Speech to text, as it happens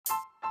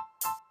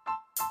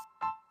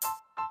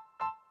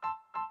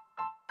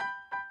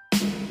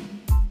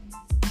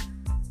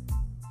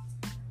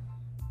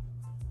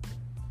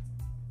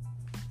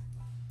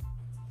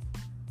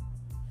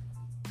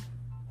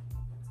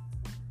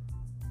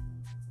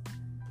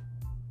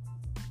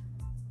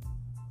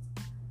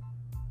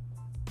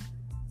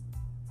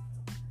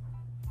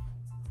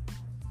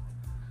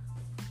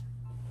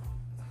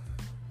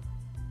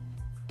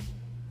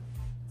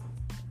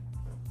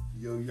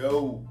Yo,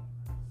 yo.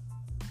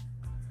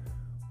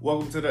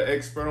 Welcome to the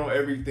Expert on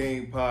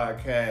Everything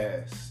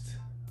podcast.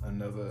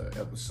 Another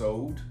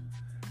episode.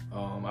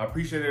 I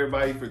appreciate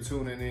everybody for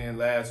tuning in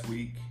last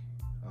week.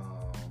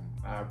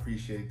 I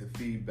appreciate the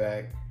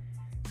feedback.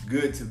 It's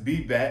good to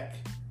be back.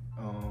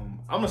 I'm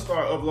going to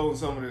start uploading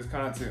some of this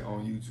content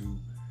on YouTube.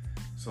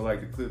 So like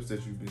the clips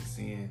that you've been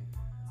seeing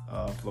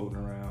floating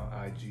around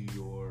IG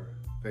or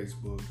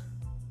Facebook.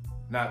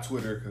 Not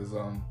Twitter because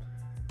I'm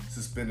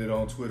suspended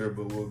on Twitter,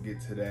 but we'll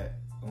get to that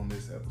on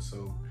this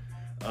episode.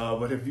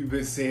 But if you've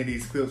been seeing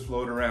these clips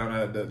floating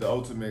around, the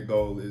ultimate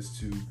goal is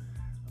to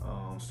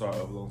start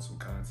uploading some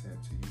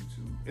content to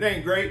YouTube. It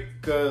ain't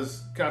great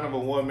because kind of a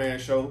one-man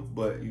show,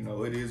 but you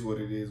know, it is what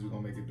it is. We're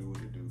going to make it do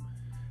what it do.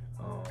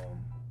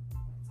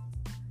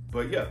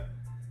 But yeah.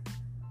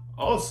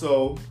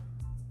 Also,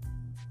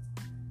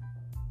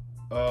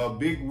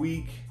 big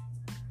week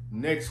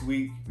next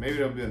week. Maybe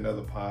there'll be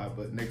another pod,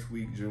 but next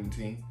week,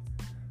 Juneteenth.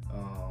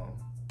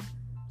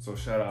 So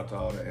shout out to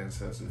all the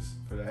ancestors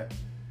for that.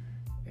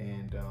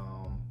 And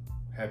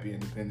happy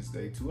Independence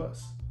Day to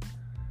us.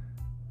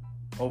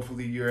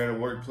 Hopefully you're at a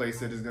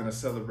workplace that is going to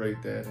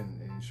celebrate that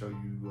and show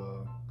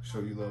you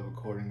love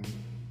accordingly.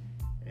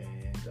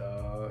 And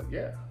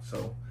yeah,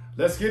 so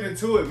let's get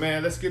into it,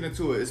 man. Let's get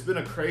into it. It's been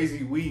a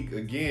crazy week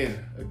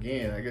again. I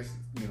guess,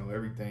 you know,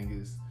 everything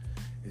is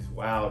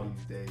wild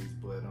these days,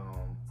 but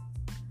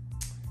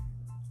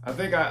I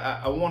think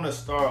I want to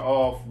start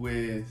off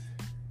with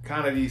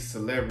kind of these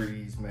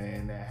celebrities,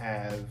 man,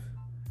 that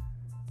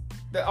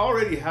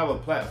already have a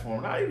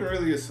platform. Not even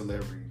really a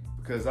celebrity,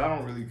 because I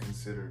don't even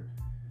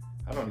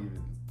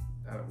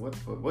what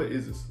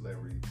is a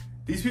celebrity?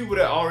 These people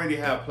that already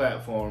have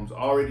platforms,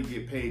 already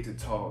get paid to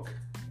talk,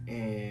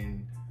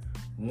 and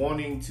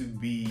wanting to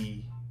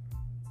be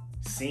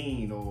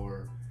seen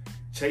or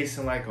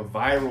chasing like a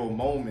viral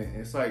moment.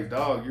 It's like,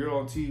 dog, you're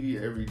on TV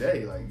every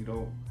day. Like you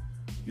don't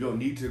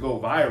need to go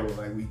viral.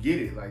 Like we get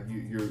it. Like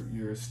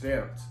you're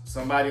stamped.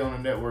 Somebody on the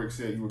network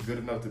said you were good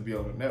enough to be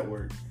on the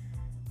network,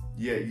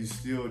 yet you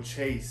still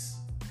chase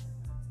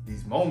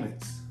these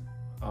moments,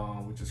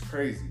 which is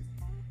crazy.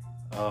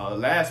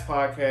 Last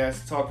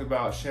podcast talked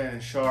about Shannon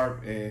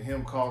Sharpe and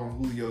him calling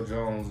Julio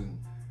Jones and,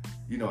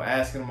 you know,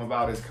 asking him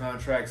about his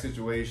contract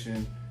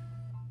situation.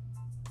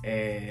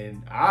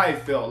 And I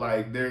felt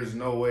like there's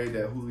no way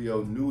that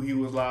Julio knew he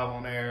was live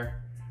on air.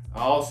 I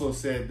also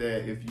said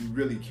that if you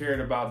really cared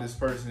about this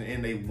person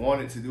and they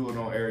wanted to do it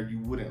on air, you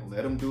wouldn't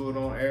let them do it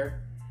on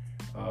air,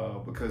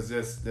 because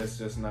that's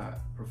just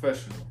not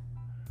professional,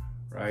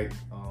 right?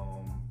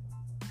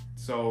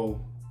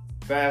 So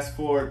fast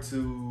forward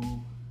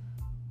to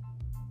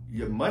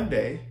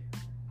Monday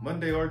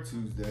or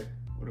Tuesday.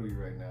 What are we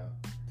right now?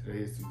 Today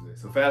is Tuesday.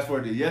 So fast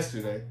forward to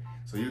yesterday.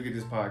 So you'll get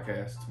this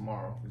podcast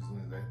tomorrow, which is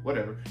Wednesday,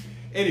 whatever.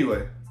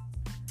 Anyway,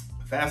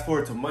 fast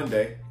forward to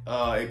Monday.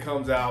 It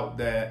comes out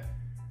that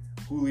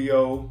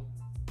Julio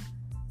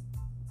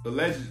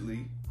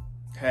allegedly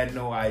had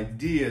no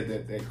idea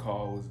that that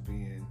call was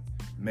being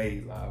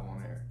made live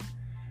on air.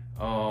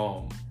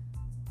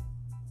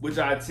 Which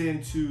I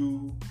tend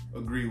to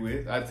agree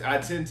with. I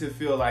tend to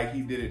feel like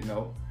he didn't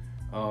know.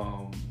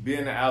 Being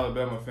an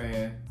Alabama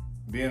fan,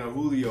 being a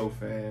Julio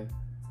fan,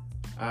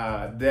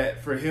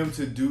 that for him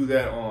to do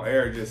that on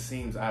air just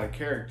seems out of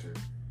character.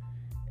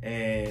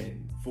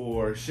 And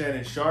for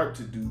Shannon Sharpe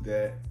to do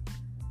that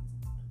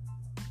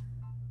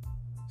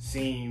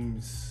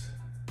seems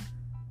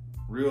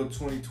real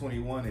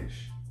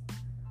 2021-ish.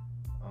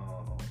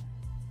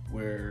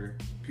 Where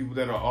people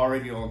that are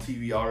already on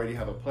TV already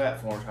have a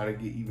platform try to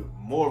get even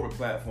more of a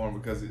platform,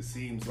 because it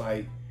seems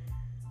like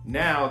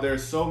now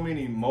there's so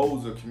many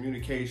modes of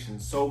communication,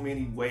 so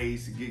many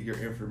ways to get your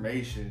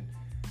information,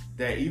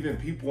 that even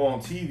people on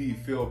TV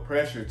feel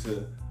pressure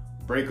to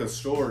break a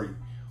story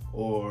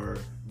or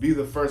be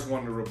the first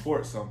one to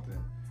report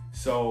something.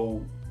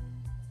 So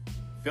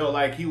felt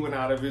like he went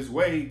out of his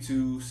way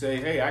to say,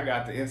 hey, I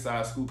got the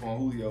inside scoop on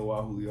Julio,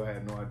 while Julio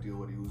had no idea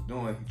what he was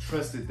doing. He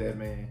trusted that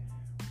man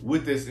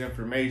with this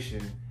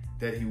information,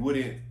 that he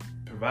wouldn't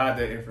provide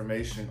that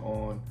information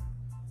on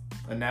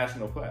a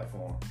national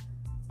platform,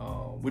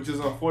 which is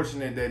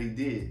unfortunate that he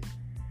did.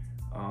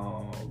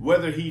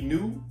 Whether he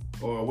knew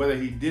or whether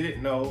he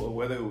didn't know, or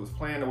whether it was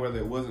planned or whether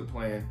it wasn't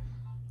planned,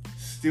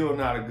 still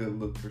not a good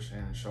look for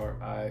Shannon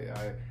Sharpe.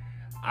 I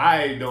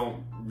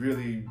don't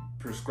really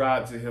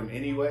prescribe to him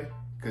anyway,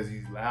 because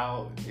he's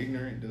loud and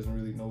ignorant, doesn't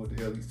really know what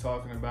the hell he's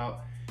talking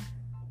about.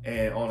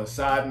 And on a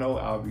side note,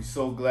 I'll be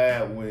so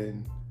glad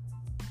when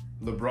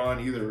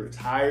LeBron either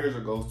retires or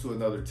goes to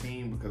another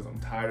team, because I'm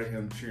tired of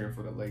him cheering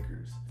for the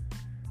Lakers.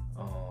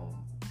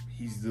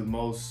 He's the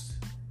most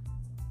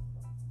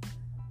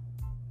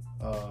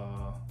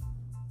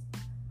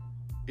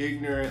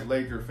ignorant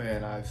Laker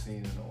fan I've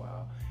seen in a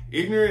while.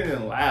 Ignorant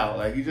and loud.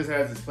 Like, he just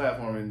has this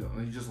platform and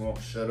he just won't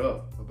shut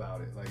up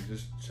about it. Like,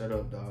 just shut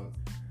up, dog.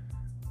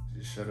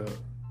 Just shut up.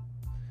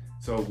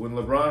 So when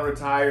LeBron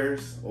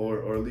retires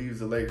or leaves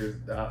the Lakers,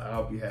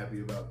 I'll be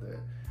happy about that.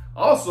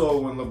 Also,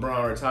 when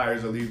LeBron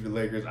retires or leaves the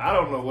Lakers, I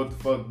don't know what the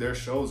fuck their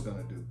show's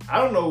gonna do. I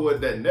don't know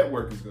what that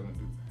network is gonna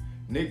do.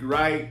 Nick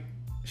Wright,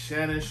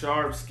 Shannon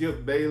Sharp,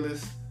 Skip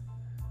Bayless.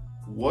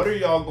 What are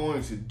y'all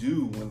going to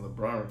do when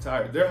LeBron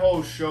retires? Their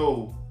whole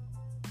show,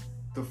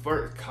 the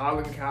first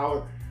Colin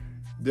Cowherd,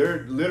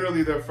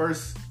 their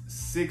first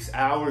 6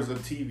 hours of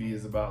TV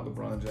is about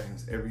LeBron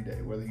James every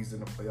day, whether he's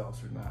in the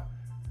playoffs or not.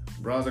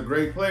 LeBron's a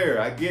great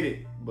player, I get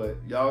it, but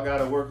y'all got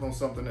to work on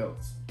something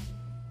else.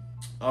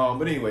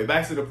 But anyway,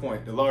 back to the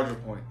point, the larger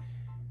point.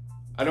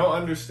 I don't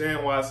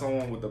understand why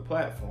someone with a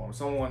platform,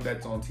 someone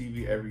that's on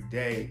TV every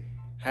day,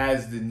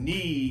 has the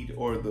need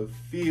or the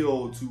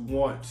feel to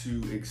want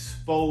to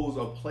expose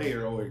a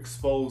player or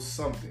expose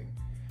something.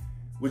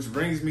 Which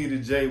brings me to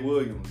Jay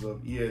Williams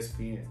of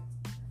ESPN.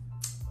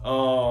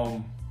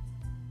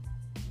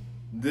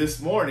 This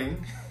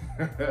morning,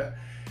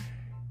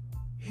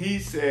 he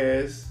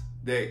says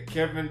that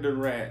Kevin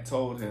Durant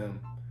told him,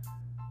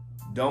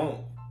 don't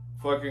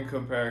fucking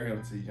compare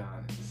him to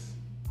Giannis.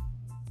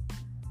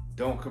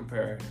 Don't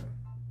compare him.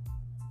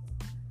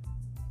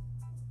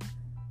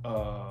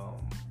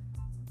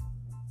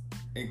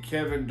 And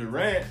Kevin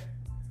Durant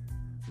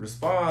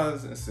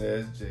responds and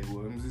says Jay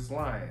Williams is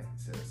lying.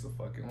 He says it's a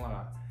fucking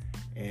lie.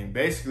 And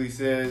basically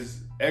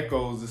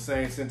echoes the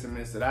same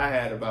sentiments that I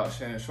had about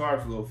Shannon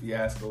Sharp's little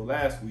fiasco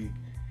last week.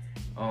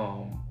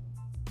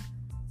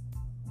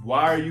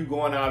 Why are you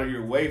going out of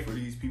your way for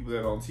these people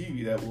that are on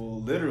TV that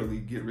will literally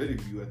get rid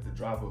of you at the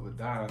drop of a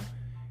dime,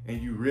 and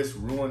you risk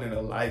ruining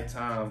a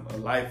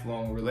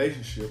lifelong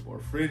relationship or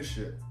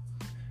friendship?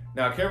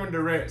 Now, Kevin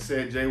Durant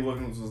said Jay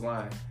Williams was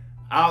lying.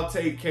 I'll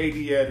take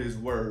KD at his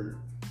word.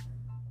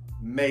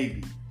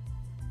 Maybe.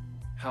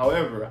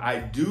 However, I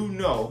do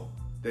know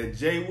that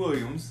Jay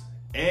Williams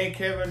and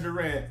Kevin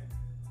Durant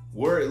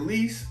were at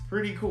least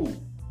pretty cool.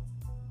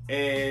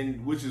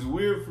 And which is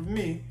weird for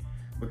me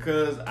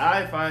because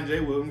I find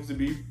Jay Williams to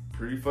be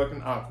pretty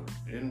fucking awkward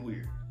and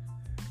weird.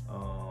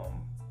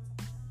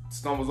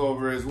 Stumbles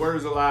over his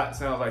words a lot.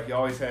 Sounds like he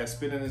always has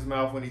spit in his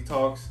mouth when he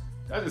talks.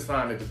 I just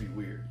find it to be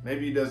weird.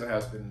 Maybe he doesn't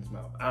have spit in his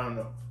mouth. I don't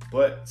know.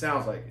 But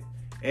sounds like it.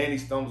 And he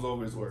stumbles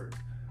over his words.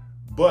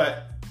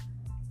 But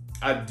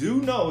I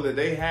do know that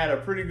they had a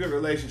pretty good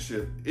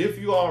relationship. If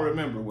you all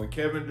remember, when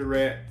Kevin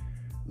Durant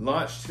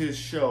launched his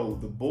show,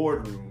 The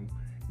Boardroom,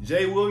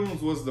 Jay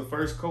Williams was the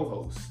first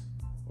co-host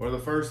or the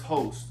first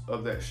host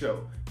of that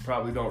show.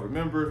 Probably don't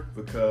remember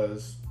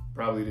because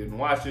probably didn't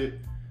watch it.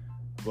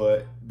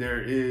 But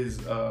there is,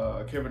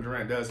 Kevin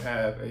Durant does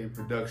have a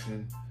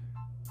production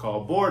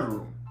called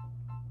Boardroom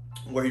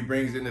where he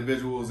brings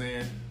individuals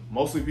in,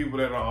 mostly people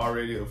that are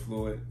already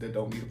affluent, that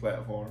don't need a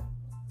platform.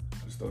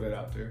 I'll just throw that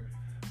out there.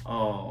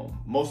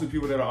 Mostly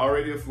people that are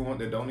already affluent,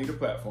 that don't need a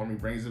platform. He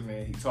brings them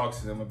in. He talks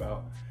to them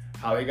about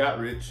how they got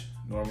rich.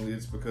 Normally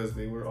it's because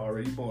they were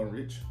already born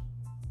rich.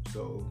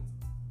 So,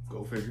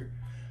 go figure.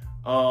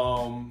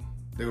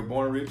 They were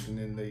born rich and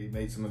then they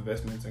made some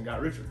investments and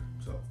got richer.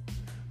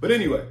 But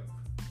anyway,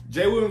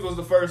 Jay Williams was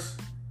the first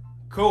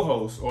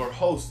co-host or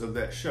host of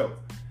that show.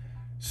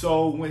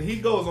 So when he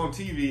goes on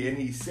TV and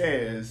he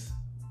says,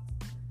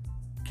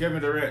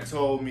 Kevin Durant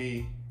told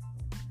me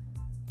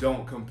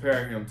don't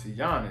compare him to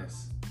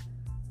Giannis,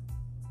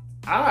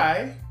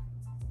 I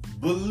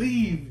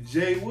believe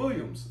Jay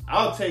Williams.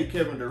 I'll take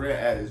Kevin Durant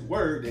at his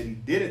word that he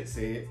didn't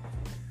say it,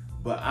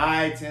 but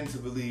I tend to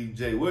believe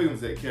Jay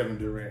Williams that Kevin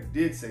Durant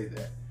did say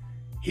that.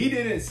 He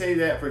didn't say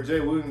that for Jay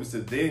Williams to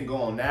then go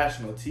on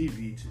national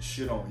TV to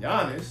shit on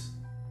Giannis,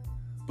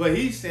 but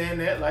he's saying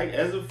that like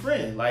as a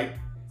friend. Like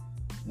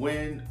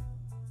when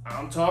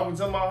I'm talking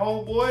to my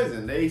homeboys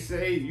and they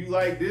say you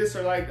like this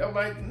or like, I'm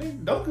like,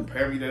 nigga, don't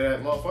compare me to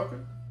that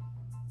motherfucker.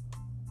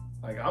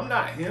 Like, I'm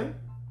not him.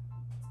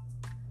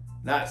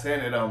 Not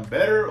saying that I'm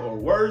better or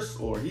worse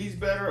or he's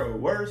better or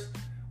worse,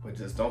 but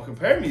just don't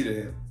compare me to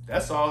him.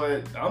 That's all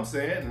that I'm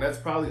saying, and that's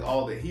probably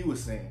all that he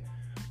was saying.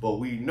 But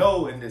we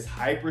know in this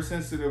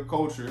hypersensitive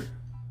culture,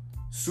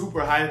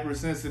 super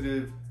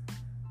hypersensitive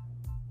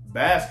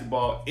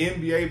basketball,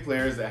 NBA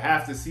players that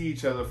have to see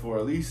each other for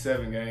at least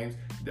 7 games,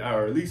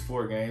 or at least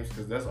 4 games,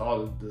 because that's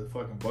all the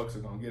fucking Bucks are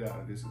going to get out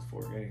of this is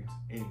 4 games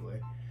anyway.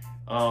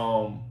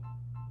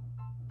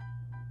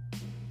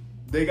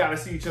 They got to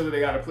see each other, they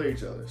got to play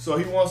each other. So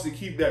he wants to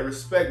keep that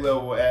respect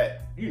level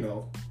at,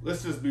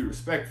 let's just be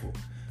respectful.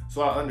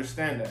 So I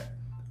understand that.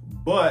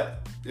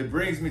 But it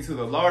brings me to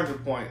the larger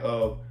point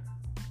of,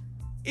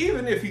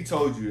 even if he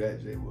told you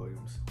that, Jay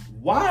Williams,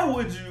 why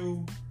would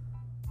you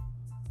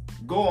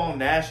go on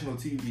national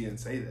TV and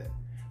say that?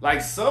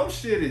 Like, some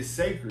shit is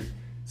sacred.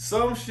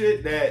 Some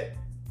shit that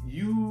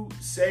you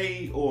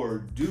say or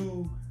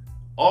do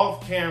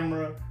off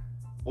camera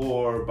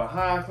or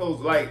behind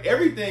closed, like,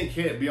 everything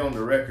can't be on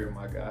the record,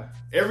 my guy.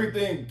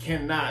 Everything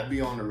cannot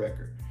be on the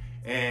record.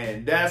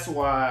 And that's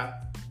why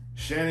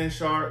Shannon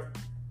Sharp,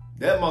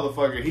 that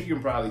motherfucker, he can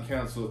probably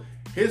cancel.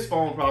 His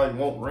phone probably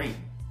won't ring,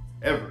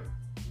 ever.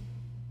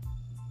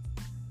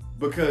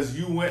 Because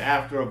you went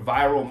after a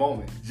viral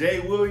moment. Jay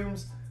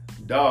Williams,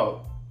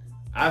 dog,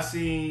 I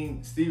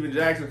seen Steven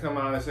Jackson come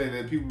out and say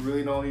that people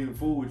really don't even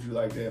fool with you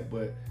like that,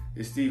 but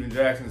it's Steven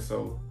Jackson,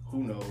 so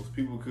who knows?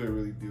 People could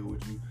really deal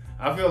with you.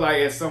 I feel like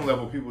at some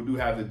level people do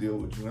have to deal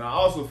with you. And I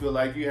also feel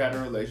like you had a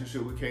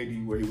relationship with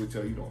KD where he would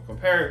tell you don't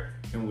compare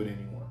him with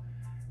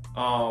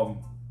anyone.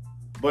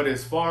 But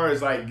as far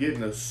as like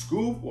getting a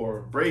scoop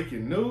or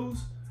breaking news,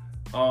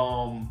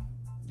 y'all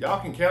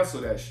can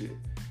cancel that shit.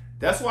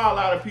 That's why a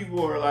lot of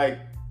people are like,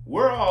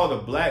 we're all the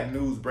black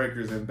news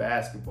breakers in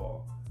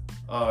basketball.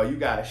 You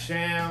got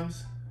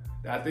Shams,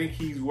 I think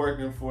he's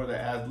working for the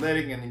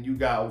Athletic, and then you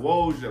got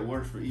Woj that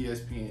works for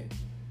ESPN.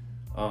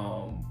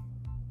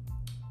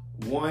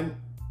 One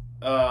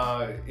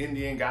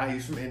Indian guy,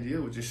 he's from India,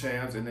 which is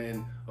Shams, and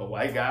then a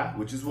white guy,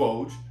 which is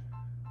Woj,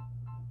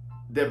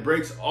 that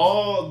breaks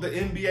all the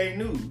NBA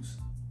news.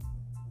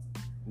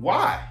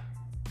 Why?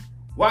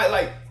 Why?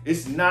 Like,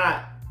 it's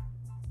not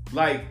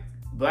like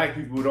black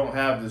people don't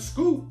have the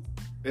scoop.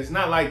 It's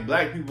not like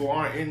black people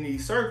aren't in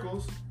these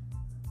circles.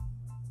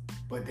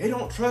 But they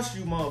don't trust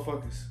you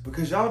motherfuckers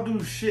because y'all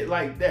do shit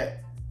like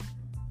that.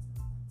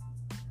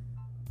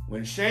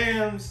 When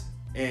Shams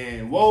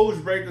and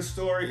Woj break a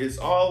story, it's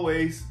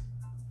always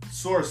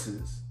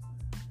sources.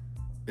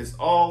 It's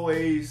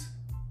always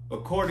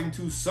according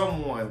to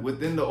someone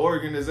within the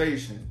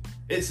organization.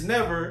 It's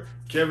never,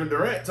 Kevin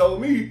Durant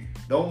told me,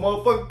 don't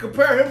motherfucking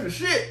compare him to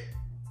shit.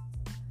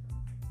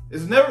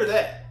 It's never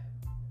that.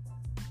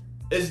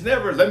 It's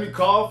never, let me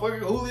call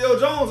fucking Julio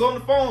Jones on the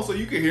phone so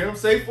you can hear him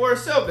say for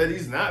himself that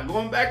he's not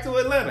going back to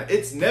Atlanta.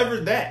 It's never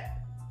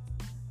that.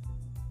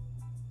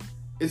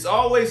 It's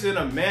always in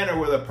a manner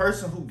where the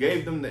person who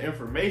gave them the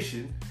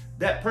information,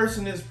 that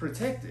person is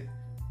protected.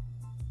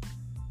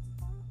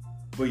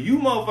 But you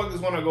motherfuckers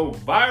want to go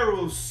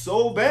viral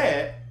so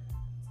bad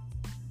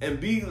and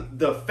be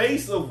the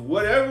face of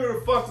whatever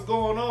the fuck's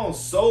going on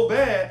so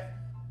bad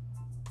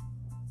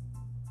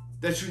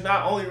that you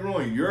not only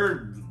ruin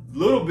your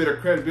little bit of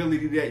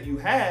credibility that you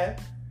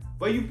have,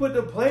 but you put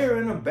the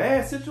player in a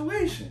bad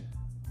situation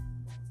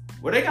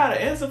where they gotta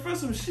answer for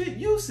some shit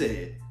you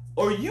said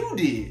or you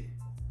did.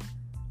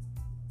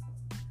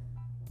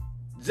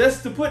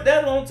 Just to put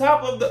that on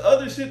top of the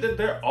other shit that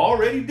they're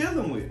already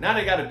dealing with. Now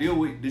they gotta deal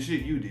with the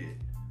shit you did.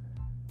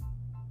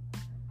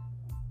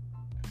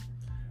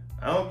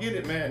 I don't get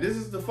it, man. This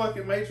is the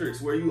fucking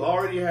Matrix where you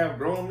already have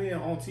grown men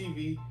on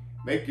TV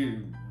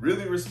making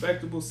really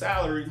respectable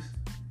salaries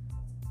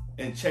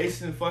and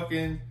chasing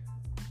fucking,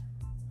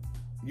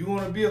 you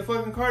want to be a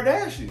fucking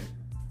Kardashian.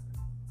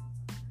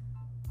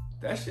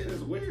 That shit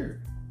is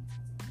weird.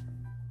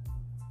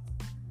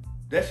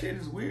 That shit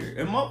is weird.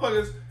 And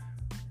motherfuckers,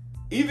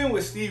 even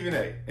with Stephen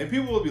A, and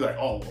people will be like,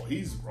 oh, well,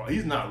 he's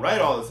not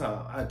right all the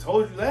time. I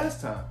told you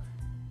last time.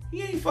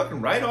 He ain't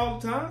fucking right all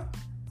the time.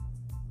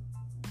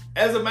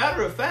 As a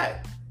matter of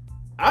fact,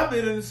 I've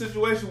been in a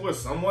situation where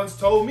someone's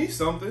told me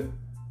something,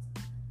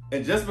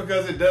 and just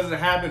because it doesn't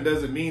happen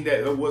doesn't mean that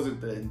it wasn't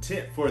the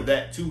intent for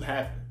that to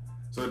happen.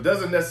 So it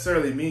doesn't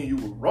necessarily mean you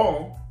were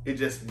wrong. It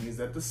just means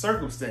that the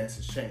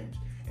circumstances change.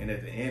 And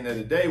at the end of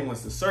the day,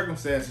 once the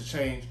circumstances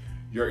change,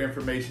 your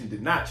information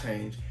did not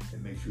change.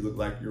 It makes you look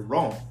like you're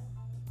wrong.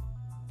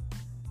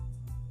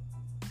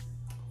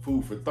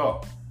 Food for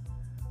thought.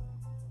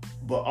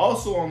 But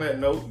also on that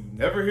note, you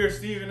never hear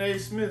Stephen A.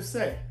 Smith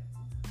say,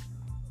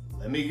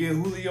 let me get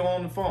Julio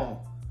on the phone.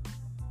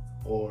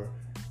 Or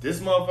this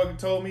motherfucker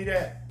told me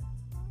that.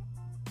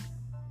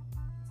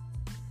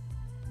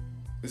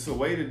 It's a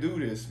way to do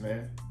this,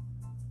 man.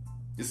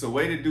 It's a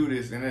way to do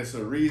this, and it's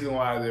a reason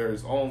why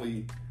there's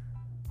only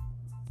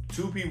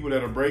 2 people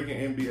that are breaking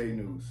NBA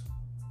news.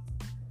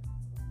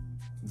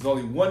 There's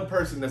only 1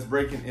 person that's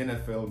breaking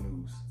NFL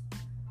news.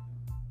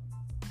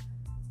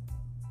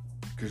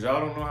 Because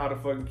y'all don't know how to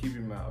fucking keep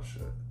your mouth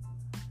shut.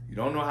 You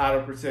don't know how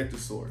to protect the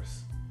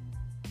source.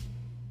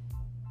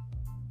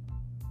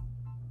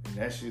 And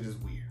that shit is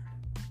weird.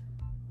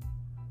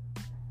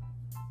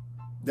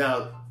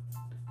 Now,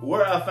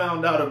 where I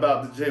found out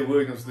about the Jay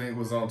Williams thing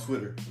was on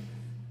Twitter.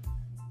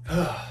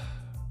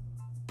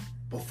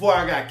 Before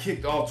I got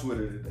kicked off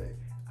Twitter today.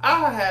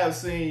 I have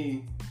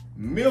seen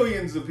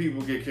millions of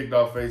people get kicked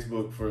off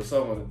Facebook for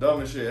some of the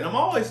dumbest shit. And I'm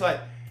always like,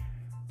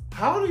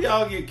 how do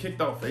y'all get kicked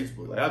off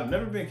Facebook? Like, I've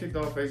never been kicked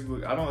off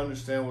Facebook. I don't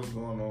understand what's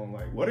going on.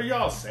 Like, what are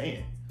y'all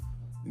saying?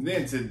 And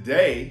then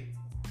today,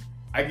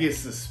 I get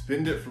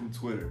suspended from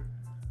Twitter.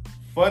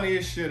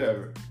 Funniest shit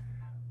ever.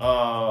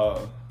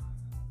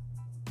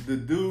 The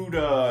dude,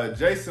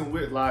 Jason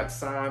Whitlock,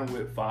 signed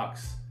with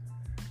Fox.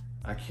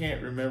 I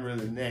can't remember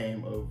the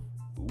name of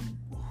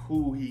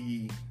who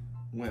he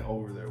went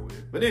over there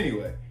with. But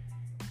anyway,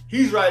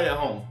 he's right at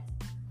home.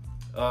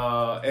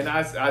 And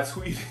I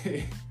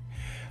tweeted,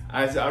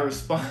 I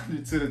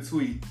responded to the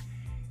tweet.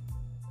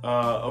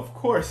 Of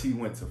course he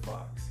went to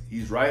Fox.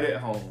 He's right at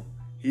home.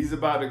 He's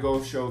about to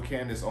go show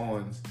Candace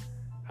Owens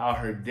how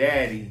her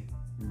daddy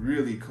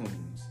really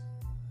coons.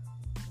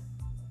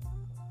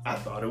 I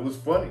thought it was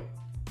funny.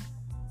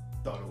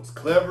 Thought it was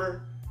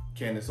clever.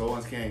 Candace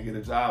Owens can't get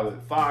a job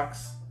at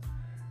Fox.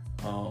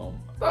 I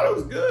thought it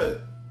was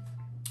good.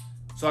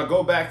 So I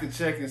go back to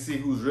check and see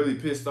who's really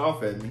pissed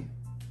off at me,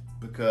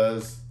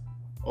 because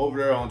over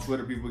there on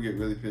Twitter, people get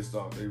really pissed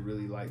off. They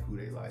really like who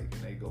they like,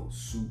 and they go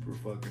super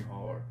fucking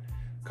hard.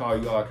 call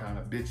you all kind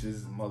of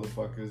bitches and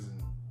motherfuckers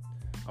and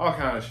all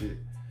kind of shit.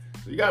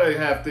 So you gotta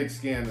have thick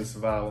skin to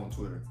survive on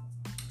Twitter.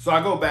 So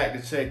I go back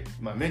to check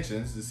my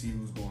mentions to see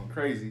who's going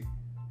crazy,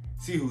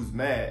 see who's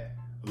mad.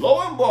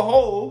 Lo and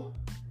behold,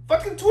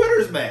 fucking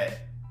Twitter's mad.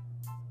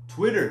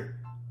 Twitter.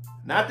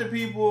 Not the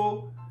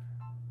people,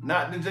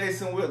 not the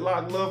Jason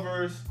Whitlock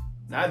lovers,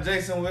 not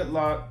Jason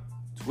Whitlock.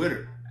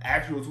 Twitter.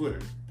 Actual Twitter.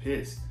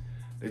 Pissed.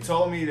 They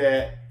told me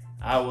that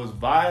I was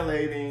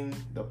violating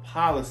the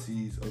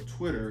policies of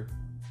Twitter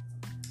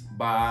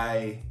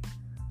by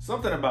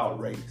something about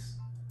race.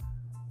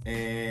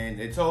 And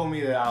they told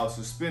me that I was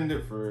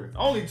suspended for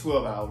only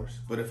 12 hours.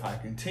 But if I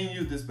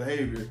continued this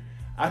behavior,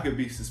 I could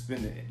be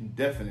suspended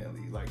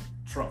indefinitely, like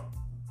Trump.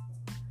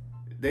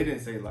 They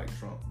didn't say like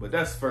Trump, but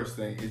that's the first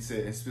thing. It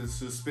said it's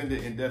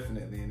suspended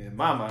indefinitely. And in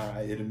my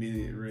mind, it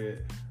immediately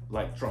read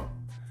like Trump.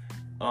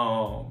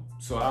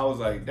 So I was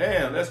like,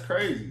 damn, that's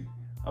crazy.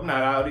 I'm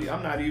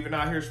not even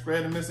out here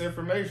spreading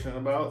misinformation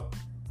about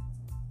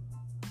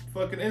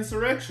fucking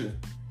insurrection.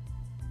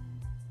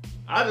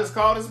 I just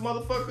called this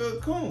motherfucker a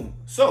coon.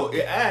 So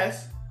it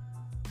asked,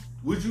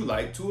 would you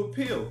like to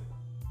appeal?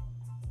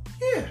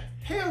 Yeah,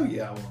 hell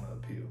yeah, I want to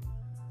appeal.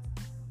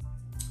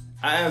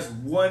 I asked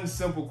one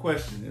simple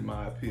question in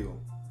my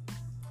appeal.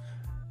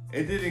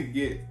 It didn't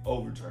get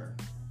overturned,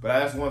 but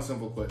I asked one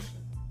simple question.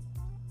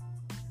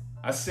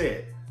 I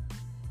said,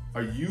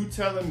 are you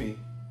telling me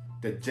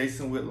that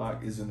Jason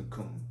Whitlock isn't a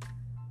coon?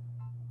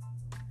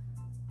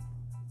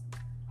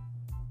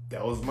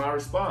 That was my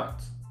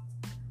response.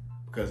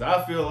 Because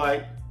I feel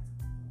like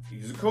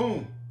he's a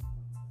coon.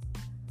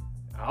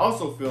 I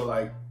also feel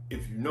like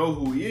if you know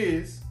who he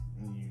is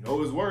and you know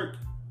his work,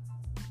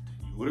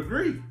 you would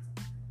agree.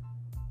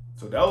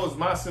 So that was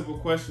my simple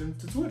question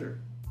to Twitter.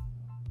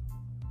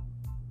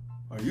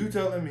 Are you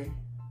telling me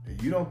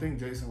that you don't think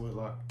Jason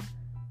Whitlock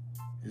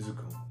is a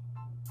coon?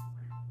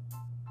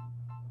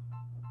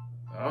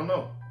 I don't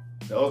know.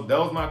 That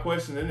was my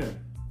question to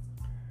them.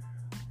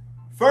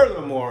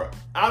 Furthermore,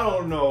 I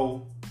don't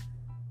know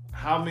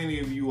how many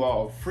of you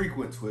all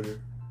frequent Twitter,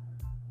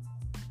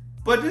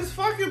 but this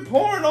fucking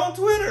porn on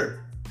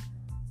Twitter.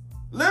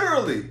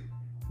 Literally.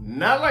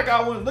 Not like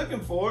I went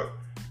looking for it,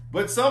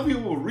 but some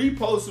people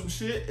repost some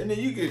shit and then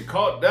you get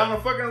caught down a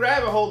fucking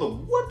rabbit hole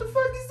of what the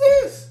fuck is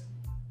this?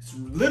 It's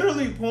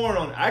literally porn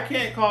on it. I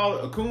can't call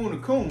a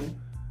coon,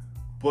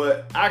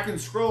 but I can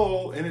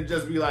scroll and it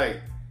just be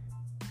like,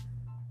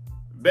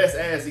 best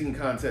ass eating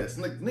contest.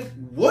 I'm like, Nick,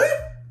 what?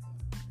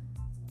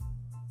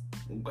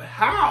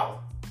 How?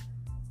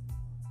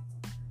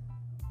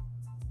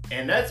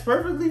 And that's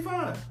perfectly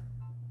fine.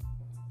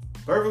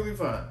 Perfectly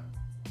fine.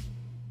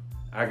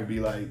 I could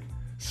be like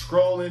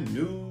scrolling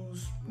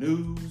news.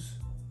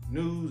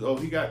 Oh,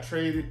 he got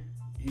traded.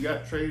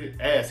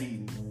 Ass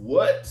eating.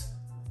 What?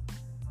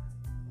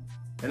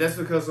 And that's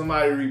because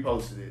somebody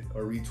reposted it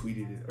or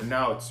retweeted it or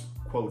now it's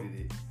quoted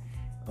it.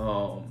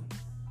 Not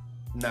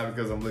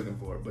because I'm looking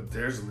for it, but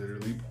there's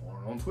literally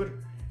porn on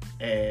Twitter.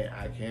 And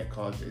I can't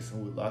call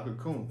Jason Whitlock a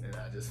coon. And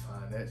I just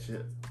find that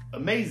shit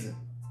amazing.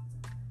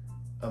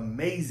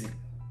 Amazing.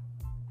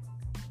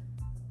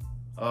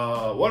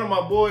 One of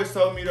my boys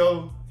told me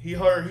though, he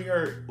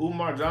heard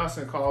Umar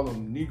Johnson call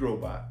them Negro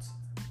bots.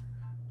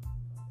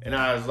 And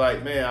I was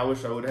like, man, I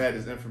wish I would have had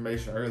this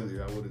information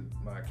earlier.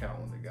 My account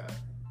wouldn't have got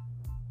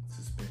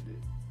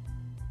suspended.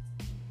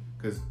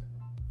 Because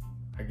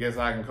I guess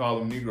I can call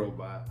them Negro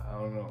bot. I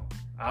don't know.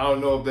 I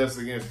don't know if that's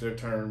against their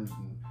terms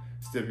and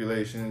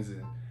stipulations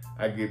and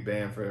I get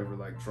banned forever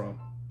like Trump.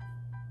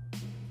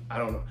 I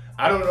don't know.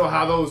 I don't know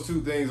how those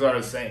two things are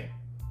the same.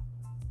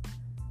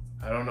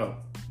 I don't know.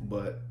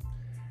 But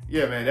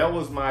yeah, man, that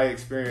was my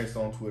experience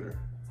on Twitter.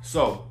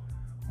 So,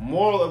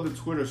 moral of the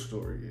Twitter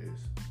story is,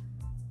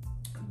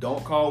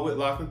 don't call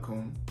Whitlock a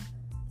coon.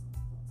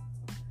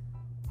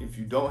 If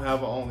you don't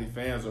have an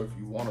OnlyFans or if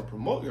you want to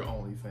promote your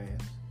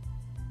OnlyFans,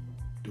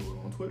 do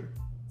it on Twitter.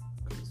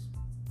 Because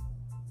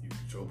you can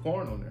show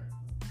porn on there.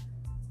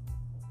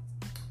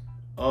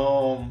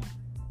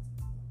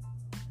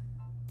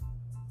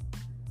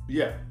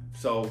 Yeah,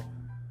 so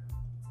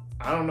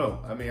I don't know.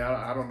 I mean,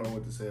 I don't know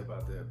what to say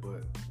about that,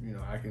 but you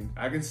know,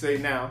 I can say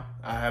now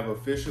I have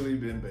officially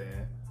been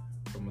banned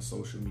from a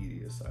social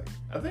media site.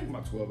 I think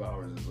my 12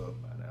 hours is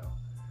up by now,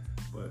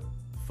 but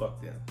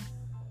fuck them.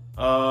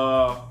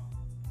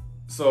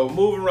 So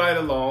moving right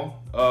along,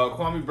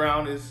 Kwame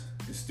Brown is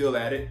still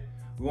at it.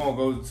 We won't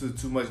go into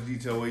too much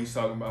detail what he's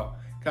talking about.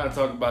 Kind of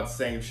talking about the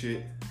same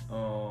shit,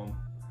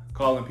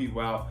 calling people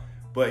out.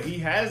 But he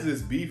has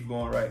this beef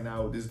going right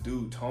now with this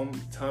dude,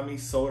 Tommy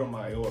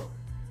Sotomayor,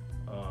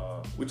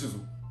 which is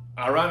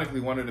ironically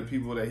one of the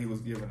people that he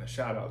was giving a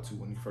shout out to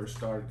when he first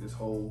started this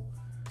whole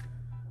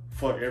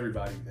fuck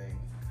everybody thing.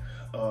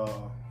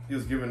 He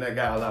was giving that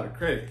guy a lot of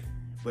credit.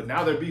 But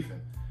now they're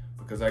beefing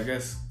because I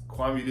guess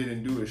Kwame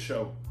didn't do his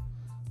show.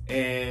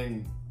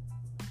 And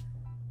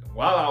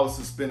while I was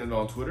suspended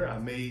on Twitter, I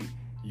made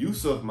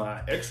use of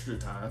my extra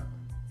time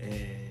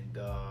and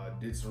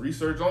did some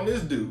research on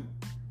this dude.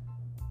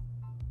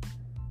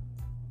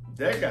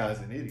 That guy's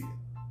an idiot.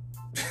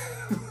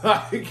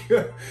 Like,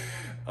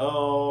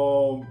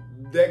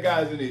 That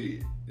guy's an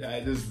idiot.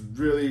 There's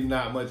really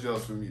not much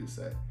else for me to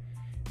say.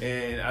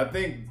 And I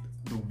think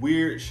the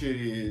weird shit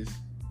is,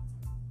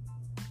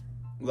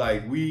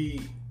 like,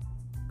 we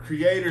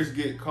creators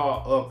get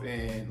caught up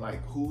in,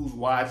 like, who's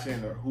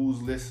watching or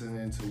who's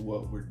listening to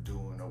what we're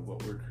doing or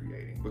what we're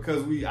creating.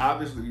 Because we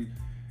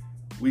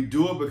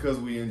do it because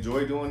we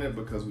enjoy doing it,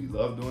 because we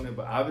love doing it,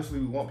 but obviously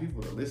we want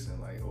people to listen,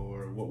 like,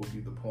 or what would be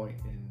the point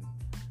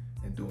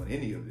in doing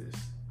any of this?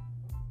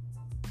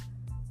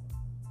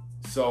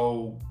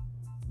 So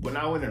when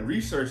I went and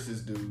researched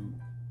this dude,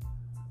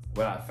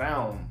 what I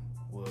found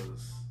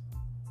was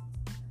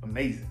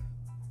amazing.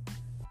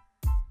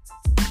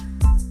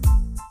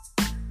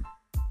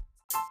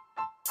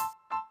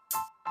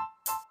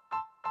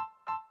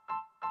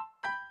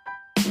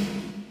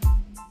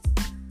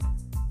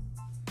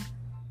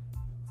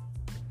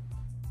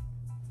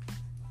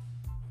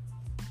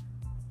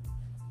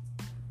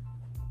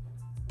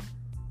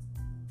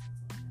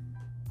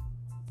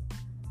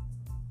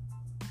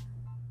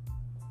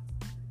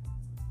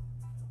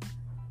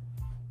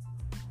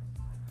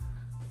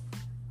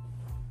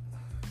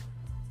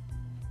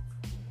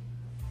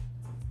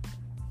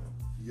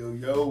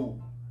 Yo.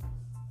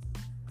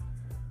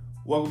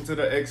 Welcome to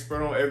the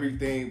Expert on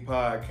Everything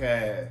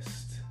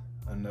podcast.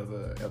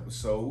 Another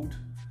episode.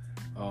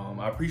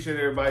 I appreciate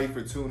everybody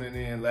for tuning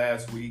in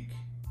last week.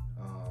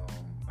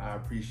 I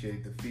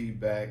appreciate the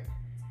feedback.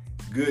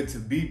 It's good to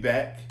be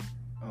back.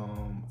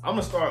 I'm going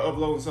to start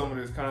uploading some of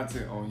this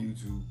content on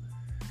YouTube.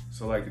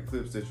 So like the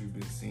clips that you've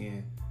been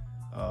seeing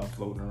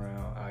floating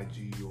around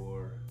IG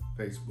or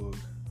Facebook.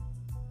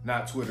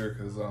 Not Twitter,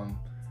 because I'm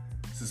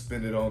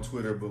suspended on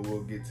Twitter, but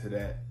we'll get to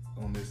that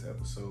on this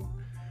episode.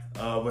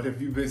 But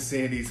if you've been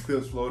seeing these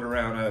clips floating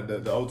around,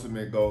 the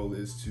ultimate goal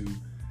is to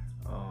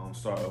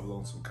start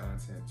uploading some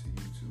content to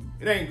YouTube.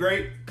 It ain't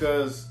great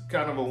because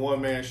kind of a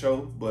one-man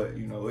show, but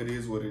you know, it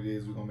is what it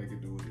is. We're gonna make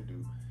it do what it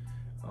do.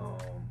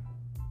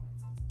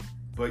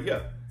 But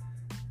yeah.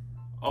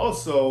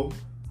 Also,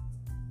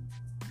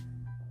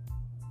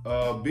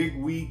 big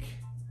week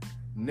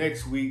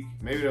next week.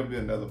 Maybe there'll be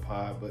another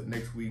pod, but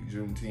next week,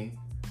 Juneteenth.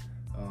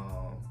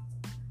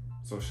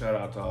 So shout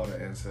out to all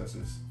the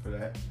ancestors for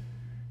that.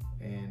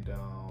 And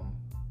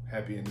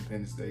happy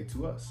Independence Day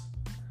to us.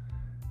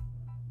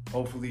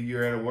 Hopefully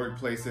you're at a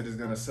workplace that is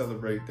going to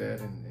celebrate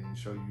that and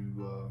show you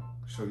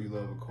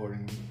love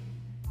accordingly.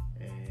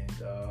 And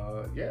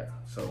yeah,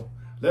 so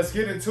let's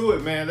get into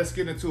it, man. Let's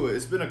get into it.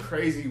 It's been a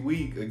crazy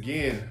week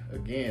again.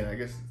 I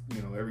guess,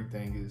 you know,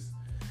 everything is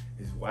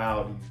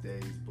wild these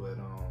days, but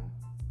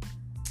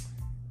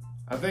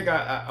I think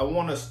I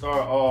want to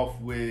start off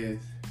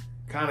with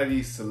kind of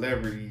these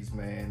celebrities,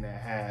 man,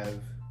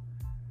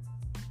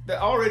 that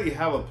already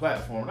have a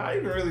platform. Not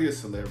even really a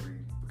celebrity,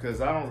 because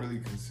I don't really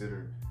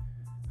consider,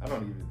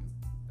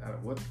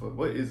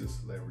 what is a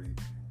celebrity?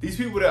 These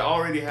people that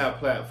already have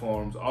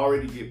platforms,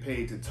 already get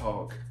paid to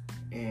talk,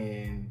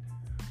 and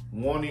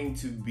wanting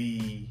to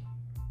be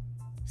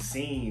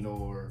seen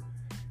or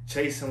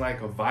chasing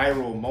like a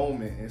viral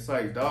moment. It's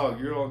like, dog,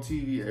 you're on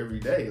TV every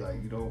day.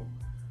 Like, you don't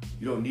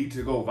need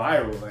to go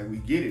viral. Like, we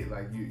get it.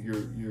 Like,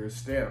 you're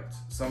stamped.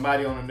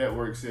 Somebody on the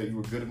network said you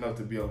were good enough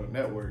to be on the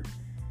network,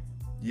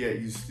 yet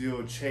you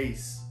still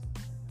chase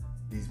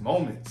these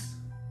moments,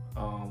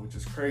 which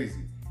is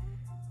crazy.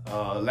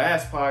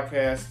 Last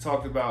podcast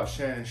talked about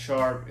Shannon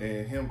Sharpe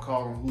and him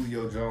calling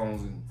Julio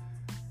Jones and,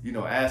 you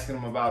know, asking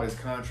him about his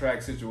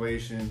contract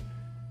situation.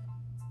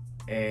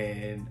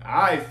 And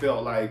I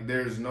felt like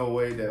there's no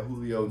way that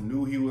Julio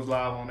knew he was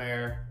live on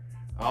air.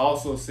 I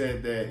also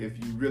said that if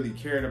you really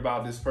cared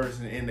about this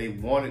person and they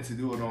wanted to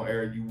do it on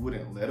air, you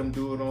wouldn't let them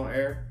do it on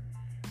air,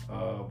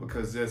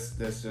 because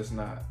that's just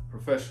not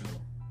professional,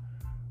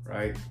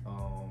 right?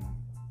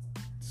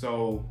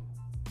 So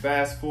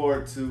fast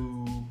forward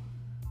to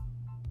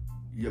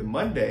your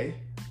Monday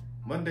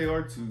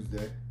or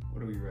Tuesday.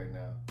 What are we right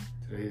now?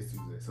 Today is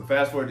Tuesday. So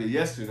fast forward to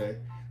yesterday.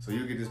 So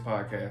you'll get this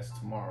podcast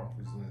tomorrow,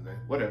 which is Wednesday,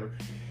 whatever.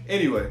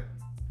 Anyway,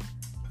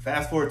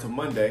 fast forward to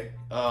Monday.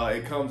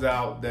 It comes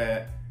out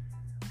that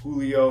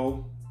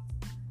Julio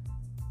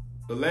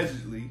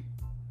allegedly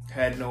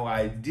had no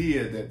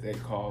idea that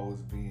that call was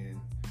being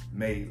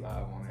made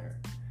live on air,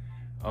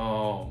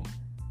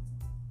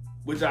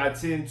 which I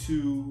tend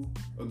to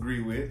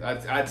agree with.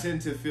 I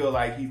tend to feel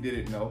like he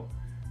didn't know.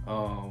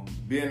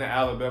 Being an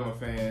Alabama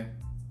fan,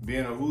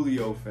 being a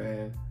Julio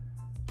fan,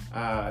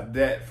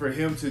 that for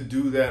him to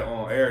do that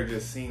on air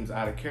just seems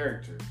out of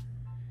character.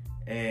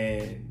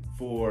 And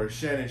for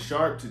Shannon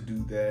Sharpe to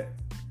do that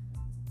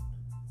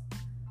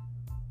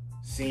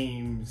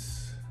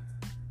seems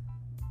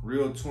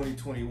real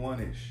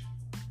 2021-ish,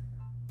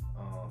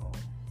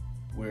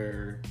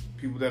 where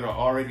people that are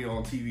already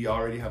on TV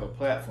already have a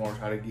platform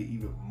try to get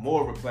even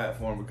more of a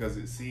platform, because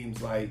it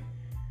seems like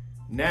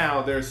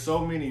now there's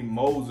so many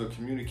modes of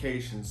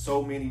communication,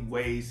 so many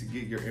ways to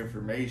get your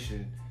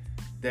information,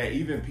 that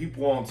even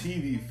people on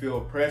TV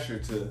feel pressure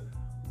to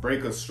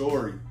break a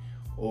story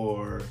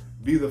or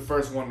be the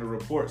first one to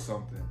report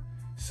something.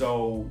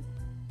 So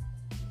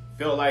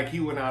felt like he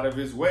went out of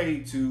his way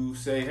to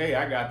say, hey,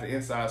 I got the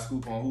inside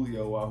scoop on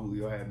Julio, while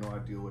Julio had no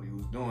idea what he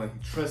was doing. He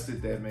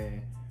trusted that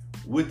man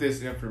with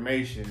this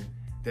information,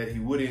 that he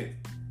wouldn't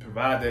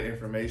provide that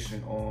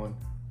information on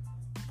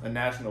a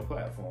national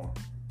platform,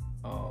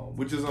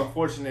 which is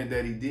unfortunate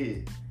that he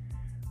did.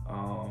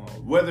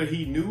 Whether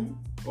he knew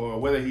or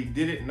whether he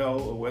didn't know,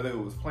 or whether it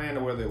was planned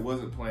or whether it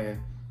wasn't planned,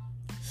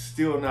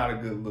 still not a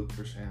good look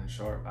for Shannon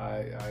Sharpe.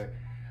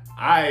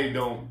 I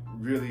don't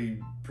really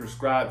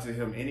prescribe to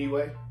him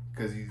anyway,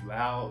 because he's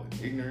loud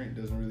and ignorant,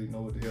 doesn't really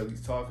know what the hell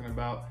he's talking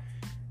about.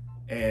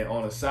 And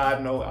on a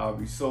side note, I'll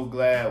be so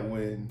glad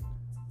when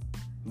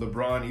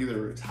LeBron either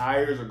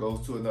retires or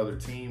goes to another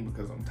team,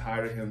 because I'm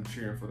tired of him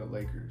cheering for the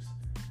Lakers.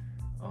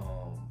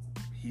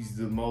 He's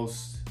the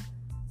most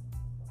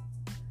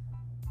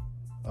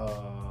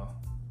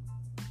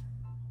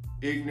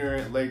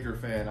ignorant Laker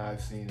fan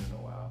I've seen in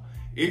a while.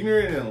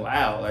 Ignorant and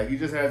loud. Like, he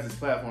just has this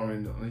platform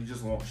and he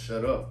just won't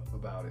shut up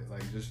about it.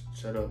 Like, just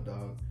shut up,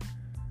 dog.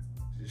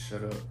 Just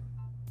shut up.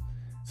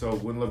 So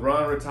when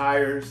LeBron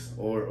retires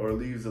or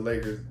leaves the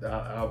Lakers,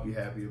 I'll be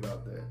happy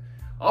about that.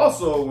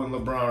 Also, when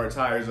LeBron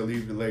retires or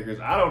leaves the Lakers,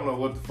 I don't know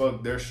what the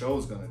fuck their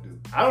show's gonna do.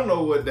 I don't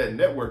know what that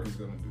network is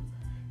gonna do.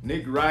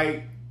 Nick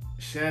Wright,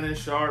 Shannon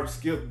Sharpe,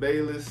 Skip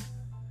Bayless.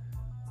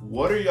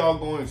 What are y'all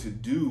going to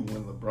do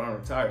when LeBron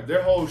retires?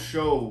 Their whole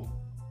show,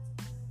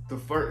 the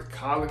first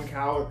Colin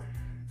Cowherd,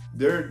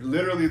 their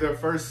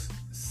first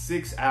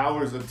 6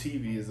 hours of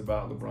TV is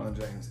about LeBron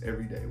James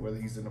every day, whether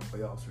he's in the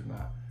playoffs or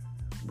not.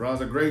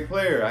 LeBron's a great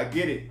player, I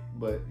get it,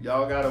 but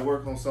y'all got to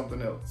work on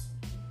something else.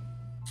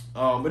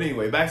 But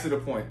anyway, back to the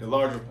point, the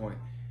larger point.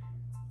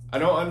 I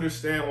don't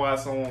understand why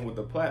someone with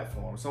a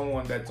platform,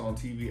 someone that's on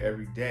TV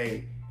every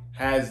day,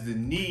 has the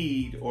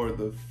need or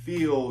the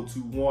feel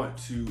to want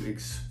to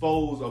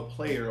expose a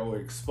player or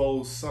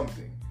expose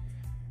something.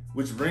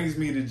 Which brings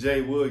me to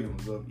Jay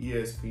Williams of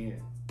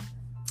ESPN.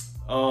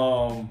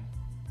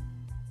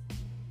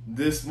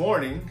 This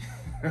morning,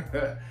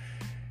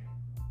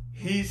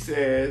 he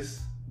says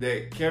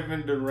that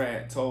Kevin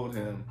Durant told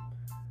him,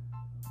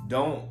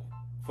 don't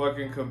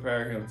fucking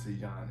compare him to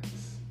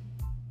Giannis.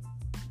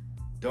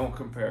 Don't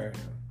compare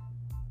him.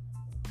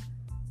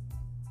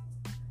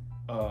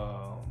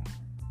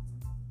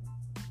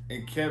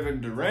 And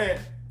Kevin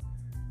Durant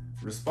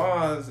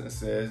responds and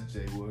says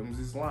Jay Williams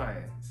is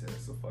lying. He says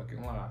it's a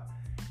fucking lie.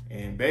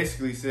 And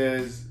basically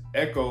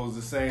echoes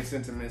the same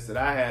sentiments that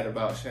I had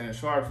about Shannon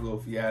Sharpe's little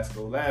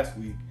fiasco last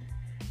week.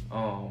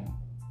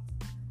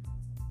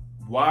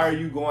 Why are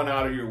you going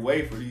out of your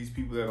way for these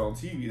people that are on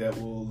TV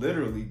that will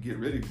literally get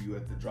rid of you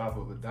at the drop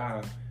of a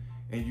dime,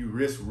 and you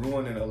risk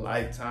ruining a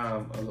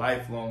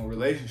lifelong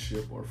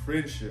relationship or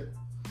friendship?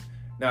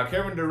 Now,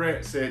 Kevin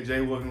Durant said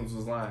Jay Williams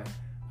was lying.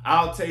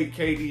 I'll take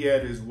KD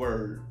at his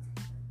word.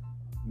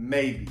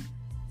 Maybe.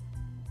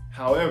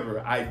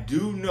 However, I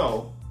do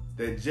know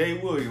that Jay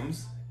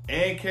Williams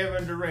and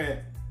Kevin Durant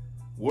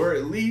were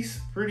at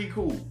least pretty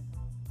cool.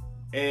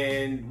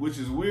 And which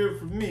is weird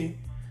for me,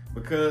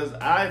 because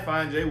I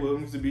find Jay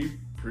Williams to be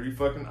pretty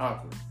fucking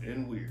awkward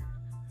and weird.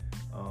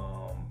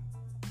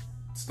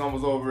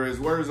 Stumbles over his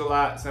words a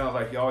lot. Sounds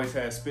like he always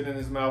has spit in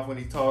his mouth when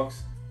he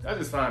talks. I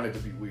just find it to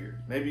be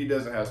weird. Maybe he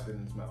doesn't have spit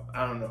in his mouth.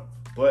 I don't know.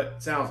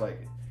 But sounds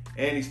like it.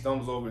 And he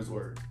stumbles over his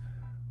words.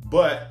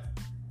 But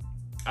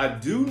I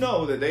do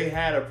know that they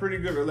had a pretty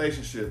good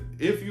relationship.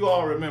 If you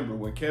all remember,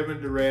 when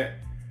Kevin Durant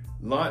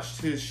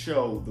launched his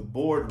show, The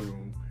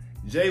Boardroom,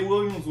 Jay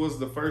Williams was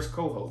the first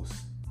co-host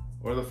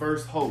or the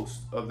first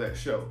host of that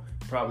show.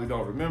 Probably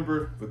don't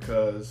remember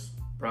because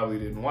probably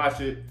didn't watch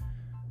it.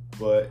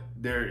 But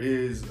there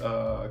is,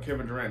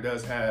 Kevin Durant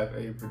does have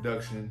a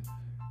production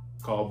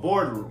called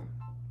Boardroom,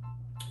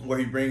 where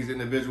he brings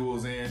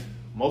individuals in,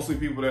 mostly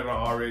people that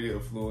are already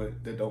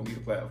affluent, that don't need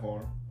a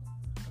platform.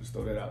 Just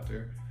throw that out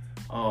there.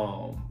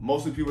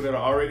 Mostly people that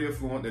are already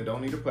affluent, that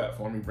don't need a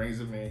platform. He brings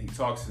them in. He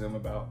talks to them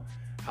about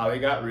how they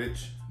got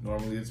rich.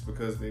 Normally it's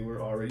because they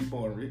were already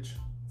born rich.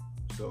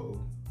 So,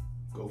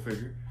 go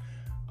figure.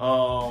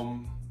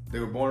 They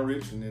were born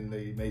rich and then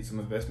they made some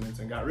investments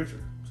and got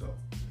richer.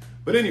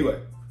 But anyway,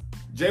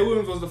 Jay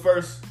Williams was the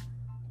first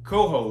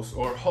co-host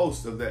or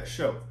host of that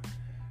show.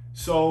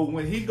 So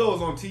when he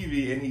goes on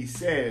TV and he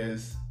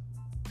says,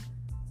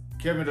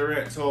 Kevin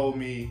Durant told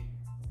me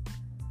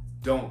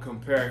don't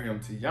compare him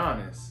to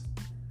Giannis,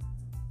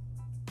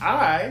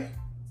 I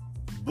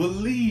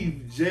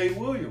believe Jay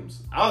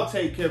Williams. I'll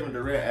take Kevin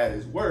Durant at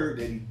his word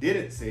that he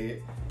didn't say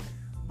it,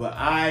 but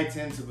I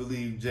tend to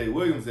believe Jay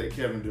Williams that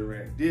Kevin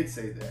Durant did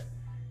say that.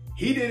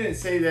 He didn't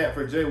say that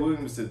for Jay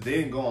Williams to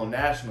then go on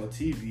national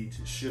TV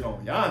to shit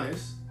on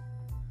Giannis,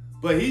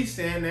 but he's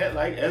saying that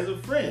like as a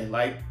friend.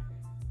 Like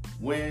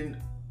when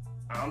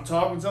I'm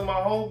talking to my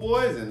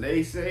homeboys and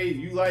they say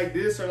you like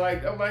this or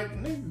like, I'm like,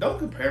 nigga, don't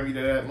compare me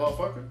to that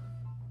motherfucker.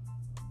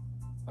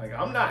 Like,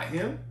 I'm not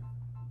him.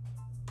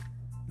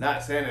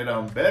 Not saying that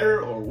I'm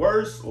better or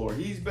worse or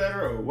he's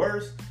better or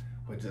worse,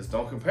 but just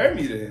don't compare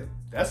me to him.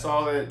 That's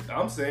all that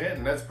I'm saying,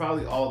 and that's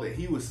probably all that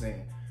he was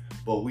saying.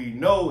 But we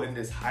know in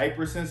this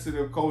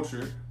hypersensitive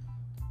culture,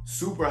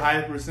 super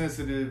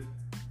hypersensitive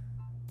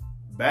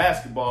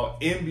basketball,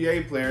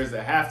 NBA players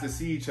that have to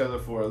see each other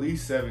for at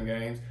least 7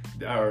 games,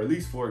 or at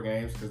least 4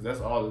 games, because that's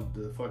all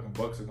the fucking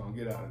Bucks are gonna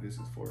get out of this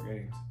is 4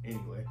 games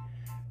anyway.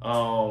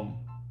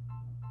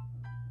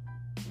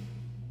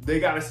 They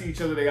gotta see each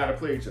other, they gotta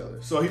play each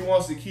other. So he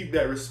wants to keep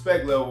that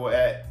respect level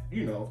at,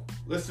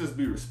 let's just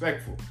be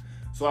respectful.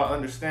 So I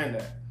understand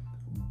that.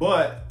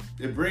 But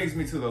it brings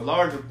me to the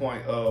larger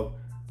point of,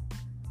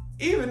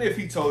 even if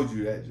he told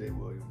you that, Jay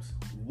Williams,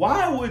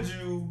 why would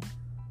you